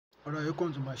Alright,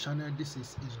 welcome to my channel. This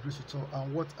is Tutor,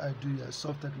 and what I do here is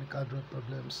solve technical drawing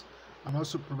problems and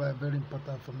also provide very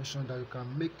important information that you can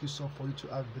make use of for you to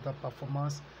have better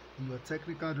performance in your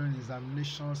technical drawing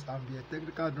examinations. And be a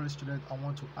technical drawing student, I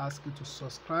want to ask you to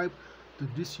subscribe to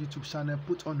this YouTube channel,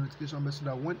 put on notification bell so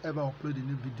that whenever I upload a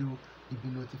new video, you'll be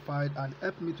notified, and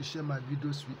help me to share my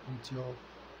videos with your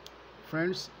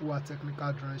friends who are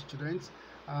technical drawing students.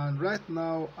 And right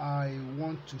now I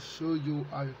want to show you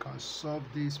how you can solve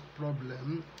this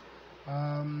problem.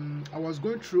 I was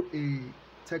going through a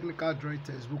technical drawing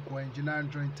textbook or engineering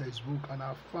drawing textbook, and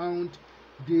I found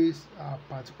this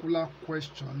particular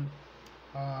question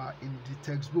in the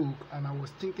textbook, and I was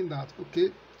thinking that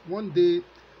okay, one day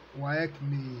WAEC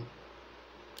may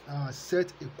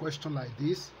set a question like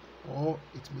this, or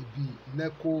it may be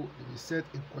NECO, they will set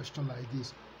a question like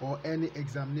this, or any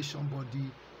examination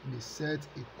body may set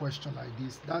a question like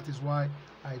this. That is why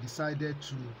I decided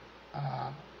to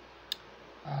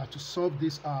solve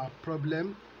this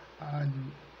problem,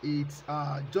 and it's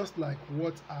just like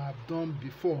what I've done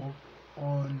before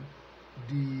on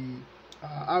the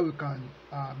how we can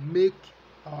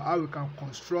how we can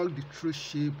construct the true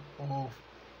shape of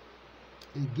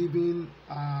a given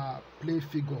plane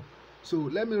figure. So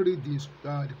let me read this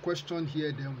the question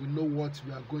here, then we know what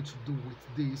we are going to do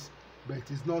with this. But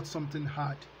it is not something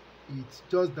hard. It's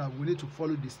just that we need to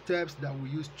follow the steps that we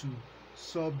used to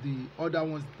solve the other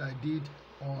ones that I did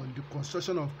on the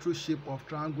construction of true shape of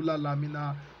triangular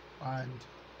lamina and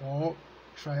or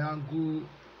triangular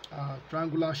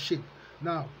shape.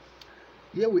 Now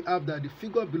here we have that the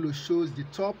figure below shows the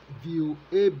top view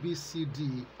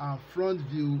ABCD and front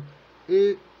view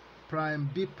A prime,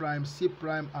 B prime, C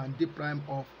prime and D prime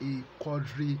of a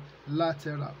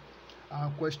quadrilateral.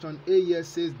 Question A here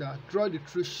says that draw the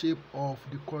true shape of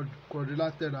the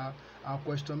quadrilateral, and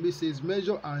question B says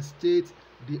measure and state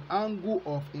the angle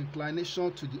of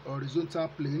inclination to the horizontal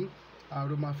plane,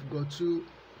 Roman figure 2,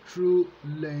 true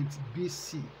length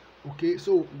BC. Okay,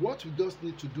 so what we just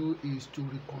need to do is to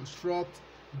reconstruct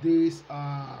these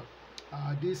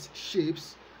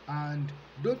shapes, and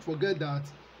don't forget that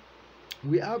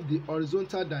we have the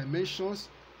horizontal dimensions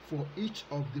for each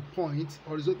of the points,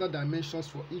 horizontal dimensions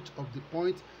for each of the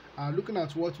points. Looking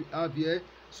at what we have here,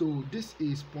 so this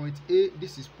is point A,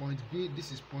 this is point B,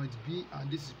 this is point B,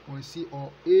 and this is point C, or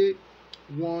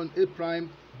A1, A prime,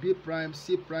 B prime,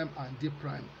 C prime and D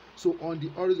prime. So on the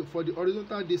for the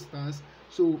horizontal distance,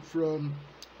 so from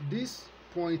this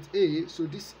point A, so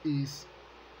this is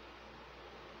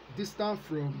distance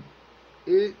from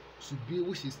A to B,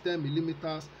 which is 10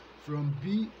 millimeters, from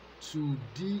B to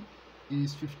D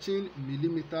is 15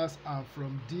 millimeters, and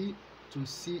from D to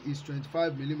C is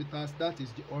 25 millimeters. That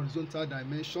is the horizontal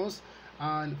dimensions.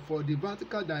 And for the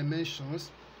vertical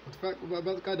dimensions,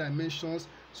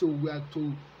 so we have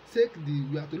to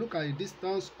look at the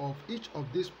distance of each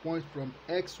of these points from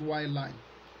XY line.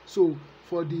 So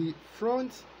for the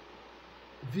front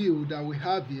view that we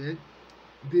have here,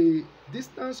 the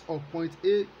distance of point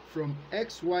A from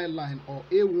XY line, or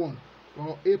A1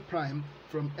 or A prime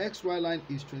from XY line,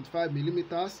 is 25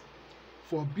 millimeters.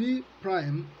 For B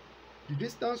prime, the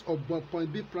distance of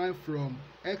point B prime from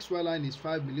XY line is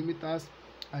 5 millimeters,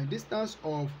 and distance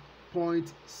of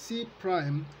point C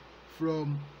prime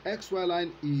from XY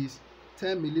line is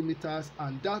 10 millimeters,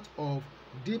 and that of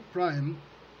D prime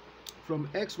from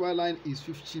XY line is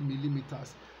 50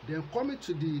 millimeters. Then coming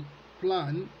to the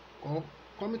plan, or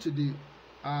coming to the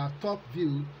top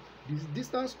view, the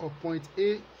distance of point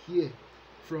A here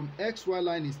from XY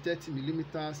line is 30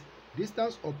 millimeters.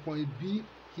 Distance of point B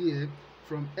here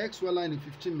from XY line is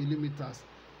 15 millimeters.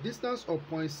 Distance of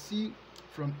point C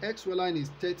from XY line is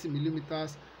 30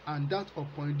 millimeters, and that of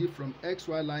point D from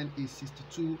XY line is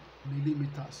 62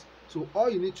 millimeters. So all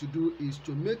you need to do is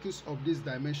to make use of these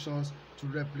dimensions to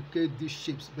replicate these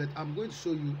shapes, but I'm going to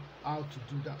show you how to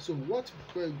do that. So what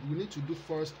we need to do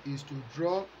first is to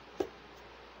draw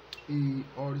a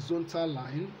horizontal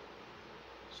line.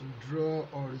 So draw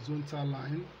horizontal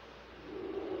line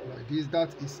like this. That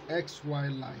is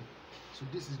XY line. So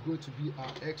this is going to be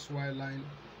our XY line.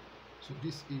 So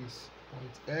this is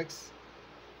point X.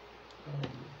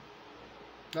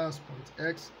 That's point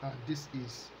X, and this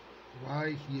is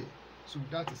Y here. So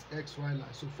that is XY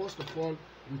line. So first of all,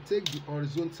 we take the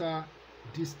horizontal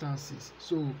distances.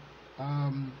 So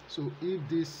so if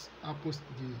this happens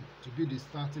to be the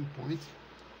starting point,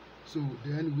 so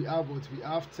then we have what we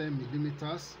have 10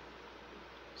 millimeters.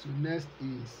 So next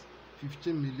is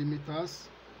 15 millimeters,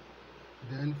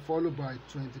 then followed by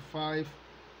 25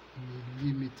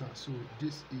 millimeters. So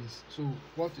this is, so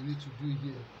what you need to do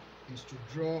here is to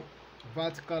draw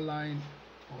vertical line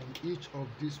on each of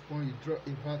these points. You draw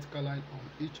a vertical line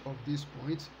on each of these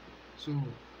points. So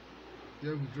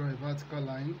here we draw a vertical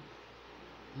line.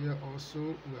 Here also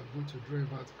we are going to draw a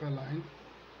vertical line.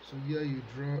 So here you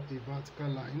draw a vertical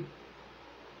line.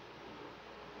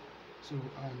 So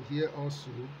and here also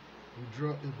we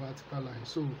draw a vertical line.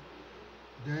 So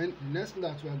then the next thing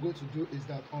that we are going to do is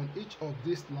that on each of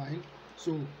this line,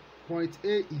 so point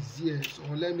A is here, so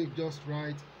let me just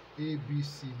write A, B,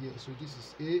 C here. So this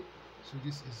is A, so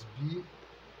this is B,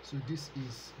 so this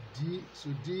is D, so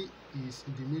D is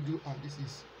in the middle, and this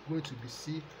is going to be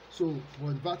C. So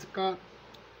for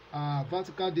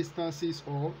vertical distances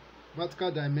or vertical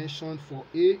dimension for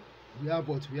A, we have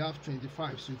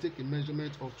 25. So you take a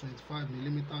measurement of 25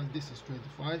 millimeters. This is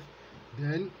 25.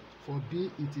 Then for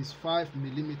B it is 5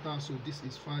 millimeters, so this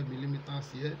is 5 millimeters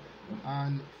here,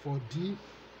 and for D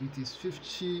it is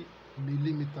 50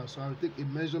 millimeters. So I will take a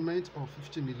measurement of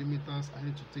 50 millimeters. I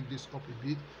need to take this up a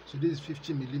bit. So this is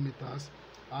 50 millimeters,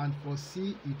 and for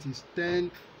C it is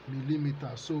 10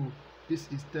 millimeters. So this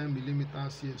is 10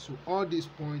 millimeters here. So all these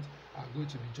points are going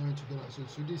to be joined together.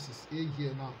 So this is A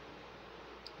here now,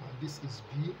 and this is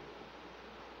B,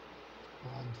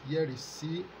 and here is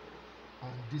C,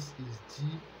 and this is D.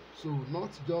 So not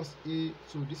just A,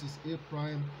 so this is A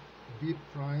prime, B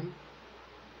prime,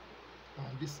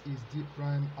 and this is D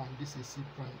prime, and this is C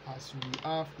prime, as we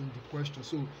have in the question.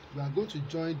 So we are going to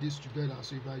join this together.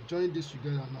 So if I join this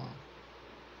together now,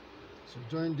 so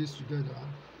join this together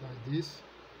like this.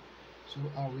 So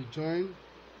I will join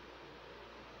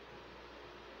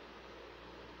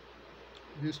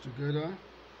this together,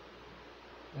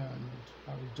 and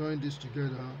I will join this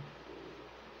together,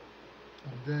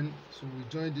 and then so we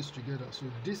join this together. So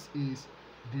this is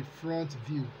the front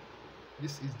view.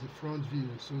 This is the front view.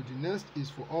 So the next is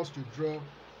for us to draw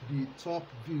the top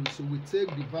view. So we take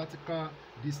the vertical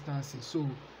distances. So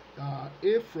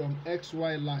A from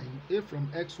XY line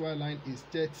is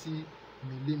 30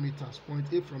 millimeters.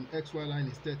 Point A from XY line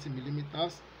is 30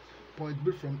 millimeters. Point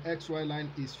B from XY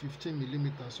line is 15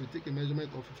 millimeters. So we take a measurement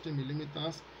of 15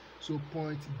 millimeters. So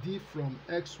point D from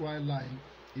XY line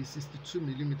is 62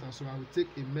 millimeters. So I will take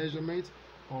a measurement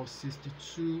of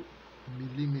 62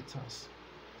 millimeters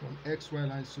from XY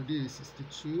line. So this is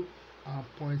 62.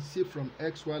 Point C from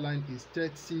XY line is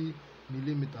 30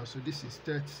 millimeters. So this is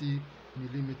 30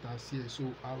 millimeters here. So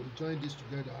I will join this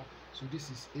together. So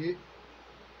this is A.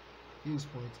 This is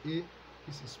point A.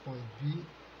 This is point B.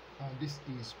 And this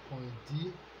is point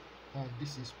D. And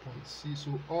this is point C.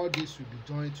 So all this will be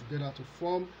joined together to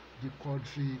form the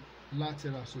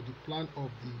quadrilateral. So the plan of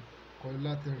the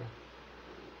quadrilateral.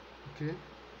 Okay.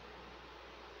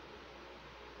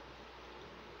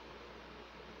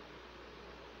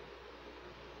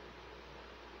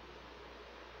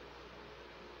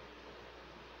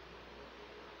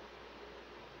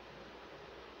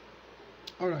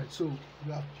 Alright, so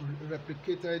we have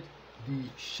replicated the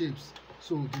shapes.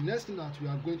 So the next thing that we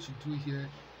are going to do here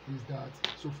is that,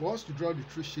 so for us to draw the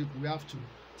true shape, we have to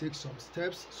take some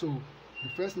steps. So the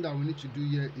first thing that we need to do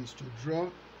here is to draw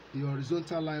the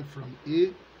horizontal line from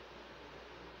A.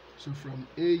 So from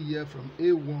A here, from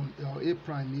A1 or A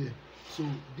prime here. So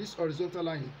this horizontal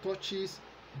line, it touches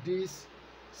this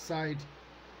side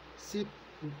C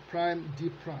prime,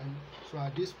 D prime. So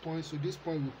at this point, so this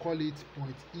point we call it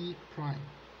point E prime.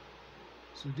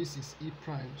 So this is E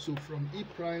prime. So from E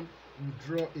prime we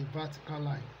draw a vertical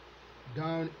line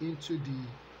down into the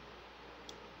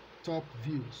top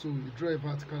view. So we draw a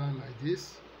vertical line like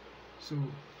this. So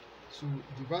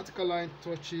the vertical line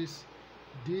touches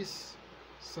this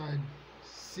side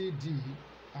CD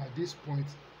at this point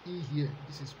E here.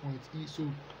 This is point E. So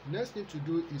next thing to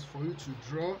do is for you to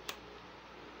draw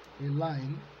a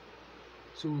line.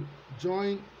 So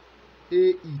join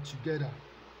AE together.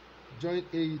 Join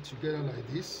AE together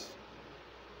like this.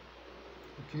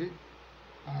 Okay.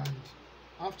 And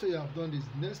after you have done this,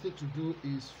 the next thing to do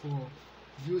is for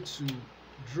you to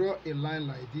draw a line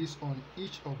like this on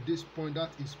each of these points.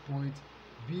 That is point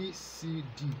B, C,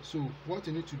 D. So what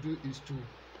you need to do is to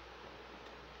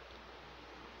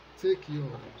take your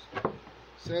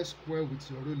set square with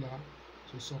your ruler.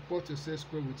 So support your set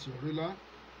square with your ruler,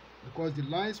 because the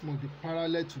lines must be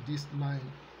parallel to this line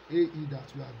AE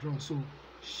that we have drawn. So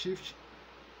shift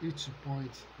it to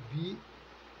point B,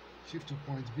 shift to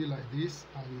point B like this,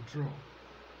 and you draw.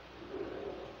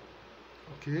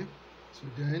 Okay, so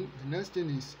then the next thing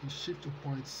is you shift to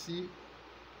point C,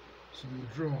 so you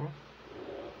draw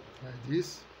like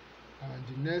this, and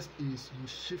the next is you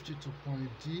shift it to point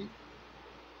D,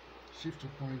 shift to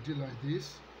point D like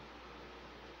this,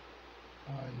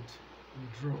 and you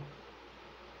draw.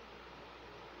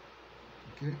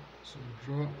 Okay, so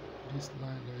draw this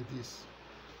line like this.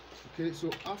 Okay,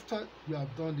 so after you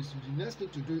have done this, the next thing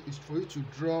to do is for you to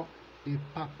draw a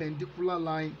perpendicular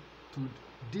line to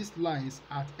these lines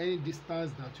at any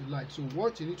distance that you like. So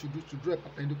what you need to do to draw a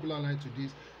perpendicular line to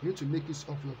this, you need to make use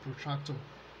of your protractor.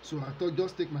 So I thought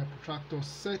just take my protractor,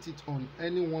 set it on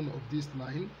any one of these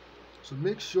lines. So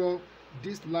make sure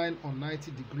this line on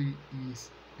 90 degree is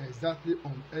exactly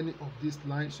on any of these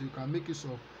lines, so you can make use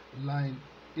of line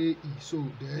AE. So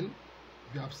then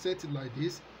you have set it like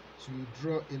this, so you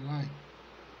draw a line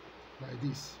like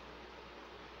this.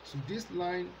 So this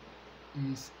line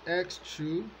is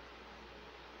x2,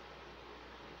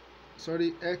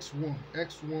 sorry, x1,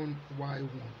 y1.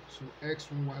 So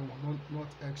x1, y1, not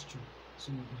x2.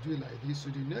 So you do it like this. So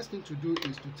the next thing to do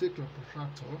is to take your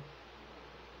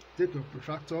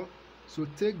protractor. So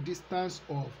take distance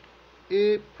of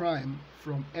A prime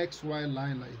from XY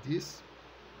line like this.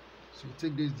 So you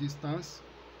take this distance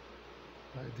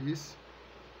like this,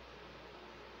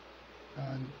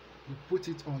 and you put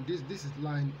it on this. This is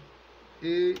line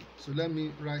A. So let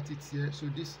me write it here. So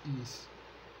this is,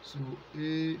 so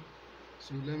A,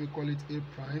 so let me call it A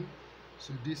prime.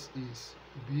 So this is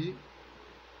B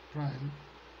prime,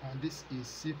 and this is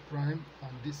C prime,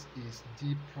 and this is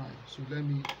D prime.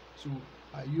 So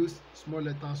I use small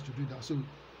letters to do that. So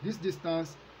this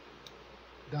distance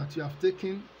that you have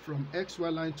taken from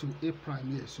XY line to A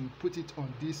prime here, so you put it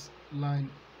on this line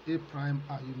A prime,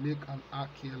 and you make an arc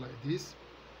here like this.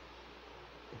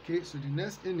 Okay, so the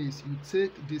next thing is you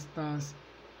take distance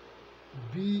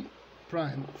B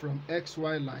prime from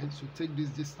XY line. So take this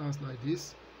distance like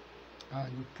this,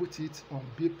 and you put it on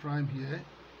B prime here,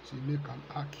 so you make an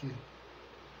arc here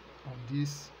on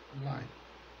this line.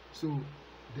 So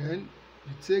then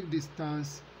you take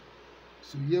distance,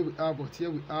 so here we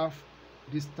have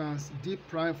distance D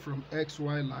prime from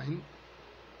XY line,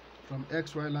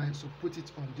 so put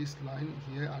it on this line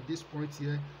here at this point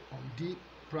here on D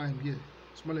prime here,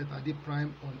 small letter D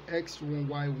prime on X1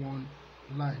 Y1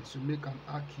 line, so make an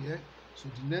arc here. So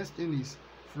the next thing is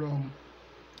from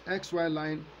XY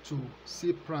line to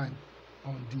C prime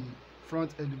on the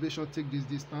front elevation, take this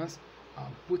distance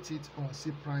and put it on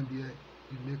C prime here,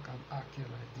 you make an arc here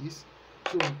like this.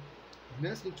 So the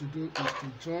next thing to do is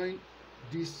to join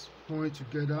this point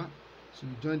together. So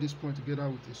you join this point together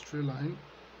with a straight line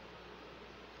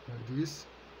like this.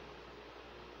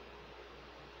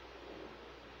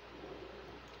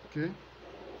 Okay,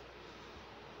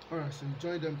 all right, so you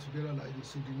join them together like this.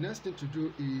 So the next thing to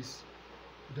do is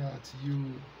that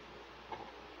you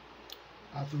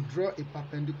have to draw a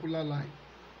perpendicular line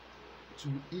to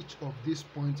each of these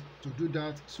points. To do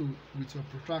that, so with your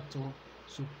protractor,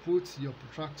 so put your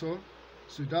protractor,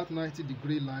 so that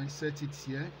 90-degree line, set it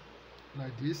here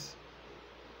like this.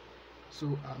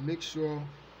 So make sure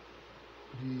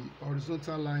the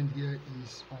horizontal line here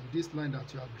is on this line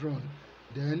that you have drawn.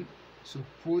 Then so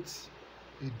put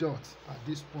a dot at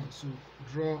this point, so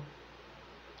draw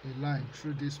a line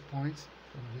through this point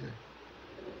from here.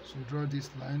 So draw this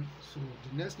line. So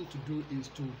the next thing to do is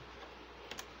to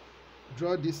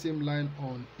draw the same line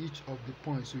on each of the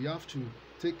points. So you have to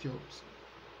take your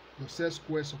set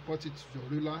square, support it to your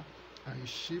ruler, and you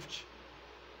shift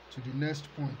to the next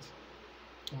point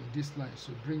on this line.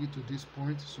 So bring it to this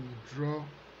point, so you draw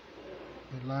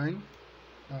a line,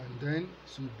 and then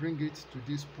so you bring it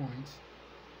to this point,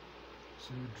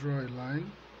 so you draw a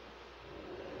line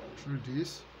through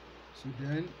this. So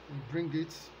then you bring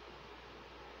it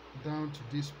down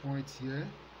to this point here,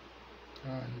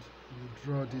 and you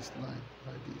draw this line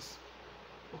like this.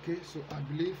 Okay, so I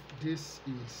believe this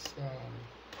is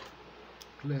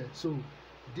clear. So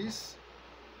this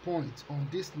point on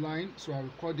this line, so I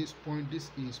will call this point, this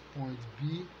is point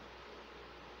B,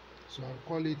 so I'll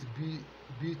call it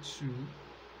B2.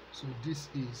 So this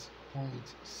is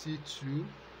point C2,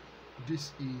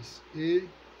 this is A2,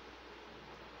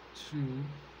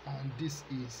 and this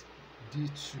is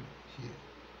D2 here.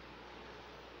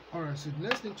 All right, so the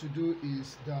next thing to do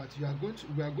is that we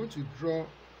are going to draw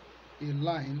a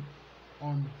line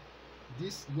on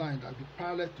this line that will be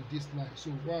parallel to this line.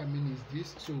 So what I mean is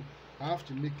this, so I have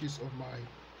to make use of my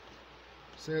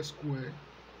set square.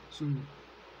 So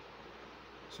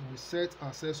we set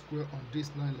our set square on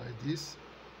this line like this,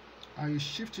 and you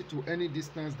shift it to any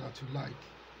distance that you like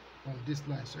on this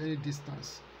line, so any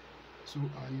distance. So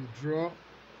you draw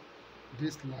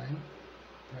this line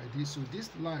like this. So this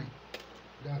line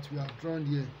that we have drawn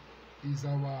here is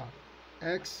our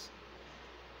X.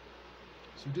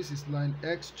 So this is line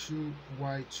X2,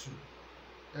 Y2,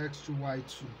 X2, Y2.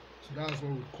 So that's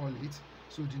what we call it.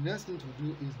 So the next thing to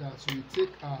do is that so we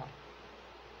take our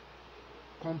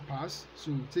compass.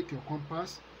 So take your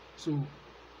compass, so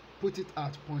put it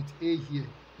at point A here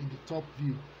in the top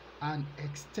view and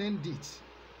extend it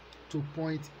to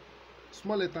point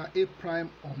small letter A prime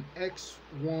on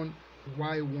x1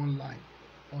 y1 line,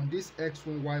 on this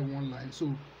x1 y1 line.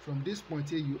 So from this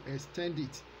point A, you extend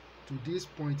it to this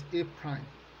point A prime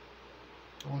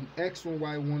on x1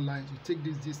 y1 line. You take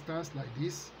this distance like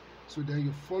this, so then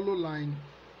you follow line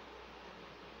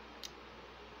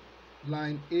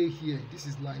A here. This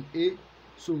is line A.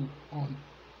 So on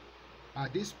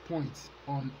at this point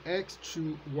on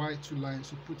x2 y2 line,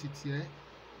 so put it here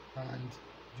and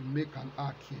you make an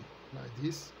arc here like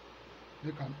this.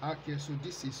 Make an arc here. So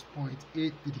this is point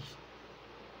A3.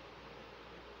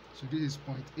 So this is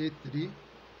point A3.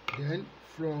 Then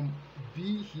from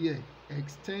B here,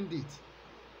 extend it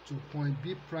to point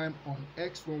B prime on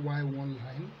x1 y1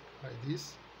 line like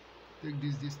this. Take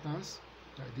this distance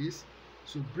like this.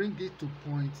 So bring it to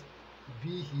point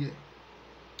B here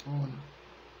on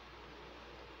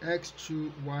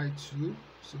x2 y2.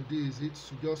 So this is it.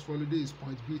 So just follow, this is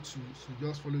point B2. So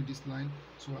just follow this line.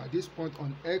 So at this point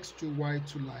on x2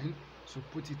 y2 line, so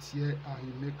put it here and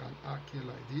you make an arc here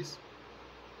like this.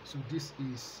 So this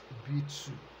is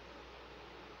B2.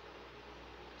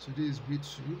 So this is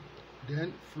B2.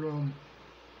 Then from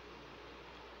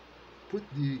put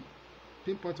the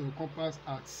pinpoint of the compass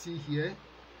at C here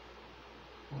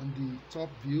on the top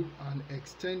view and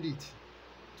extend it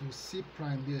to C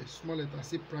prime here, small letter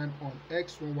C prime on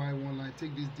x1 y1 line.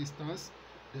 Take this distance,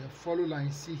 then follow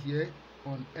line C here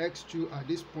on x2 at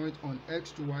this point on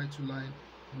x2 y2 line,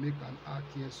 make an arc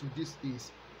here. So this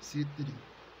is C3.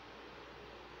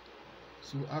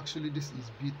 So actually this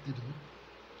is B3,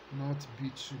 not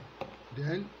B2.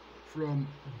 Then from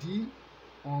D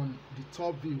on the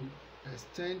top view,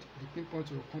 extend the pinpoint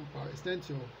of your compass, extend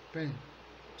your pen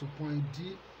to point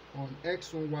D on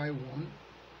x1 y1,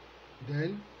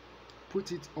 then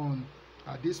put it on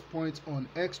at this point on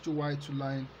x2 y2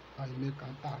 line and you make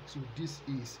an arc. So this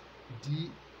is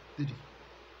D3.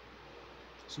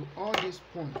 So all these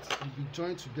points will be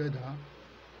joined together.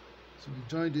 So we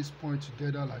join this point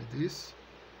together like this.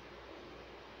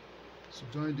 So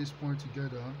join this point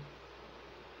together.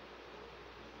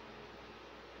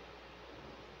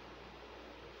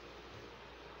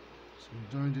 So we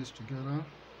join this together.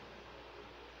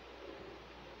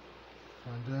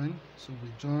 And then, so we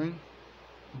join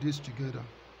this together.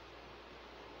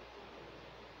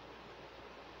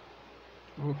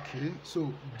 Okay,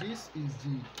 so this is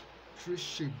the tree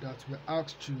shape that we're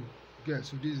asked to get.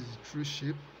 So this is the tree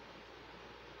shape.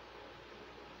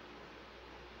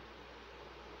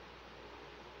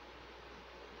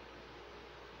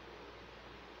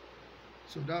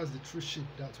 So that's the tree shape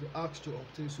that we're asked to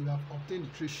obtain. So we have obtained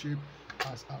the tree shape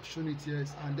as I've shown it here.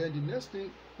 And then the next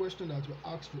question that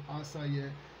we're asked to answer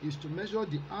here is to measure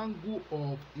the angle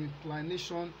of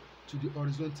inclination to the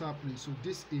horizontal plane. So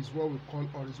this is what we call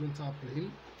horizontal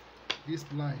plane. This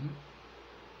line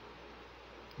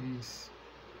is,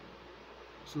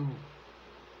 so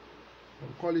we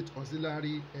call it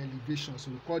auxiliary elevation.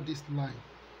 So we call this line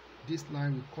we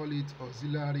call it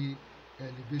auxiliary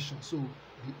elevation. So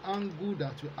the angle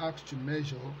that we're asked to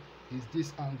measure is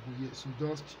this angle here. So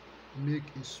just make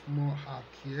a small arc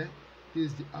here. This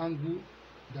is the angle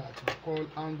that we call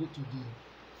angle to the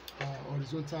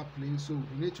horizontal plane. So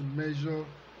we need to measure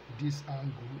this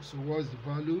angle. So what's the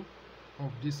value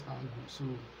of this angle? So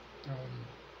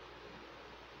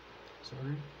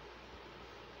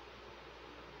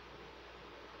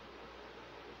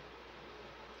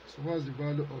so what's the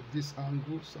value of this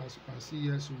angle? So as you can see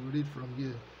here, so we read from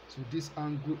here. So this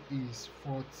angle is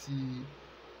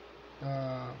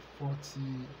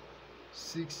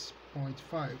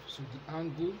 46.5. So the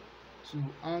angle, so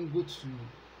angle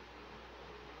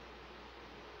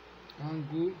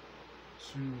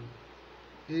to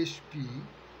HP,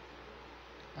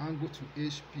 angle to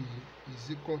HP is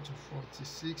equal to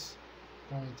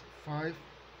 46.5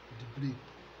 degree.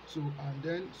 So and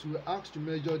then so we're asked to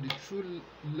measure the true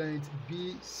length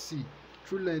BC.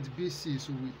 True length BC,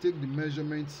 so we take the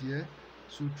measurement here.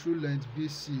 So true length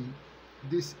BC,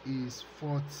 this is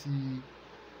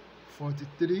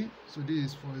 43. So this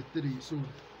is 43. So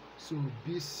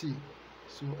BC,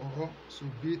 so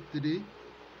B3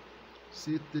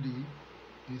 C3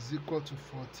 is equal to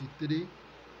 43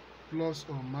 plus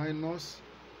or minus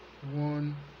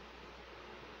 1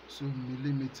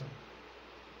 millimeter.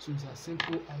 So it's as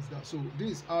simple as that. So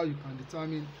this is how you can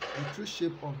determine the true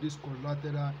shape of this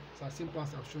quadrilateral. It's as simple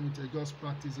as I've shown it. Just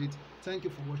practice it. Thank you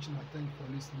for watching and thank you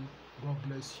for listening. God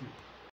bless you.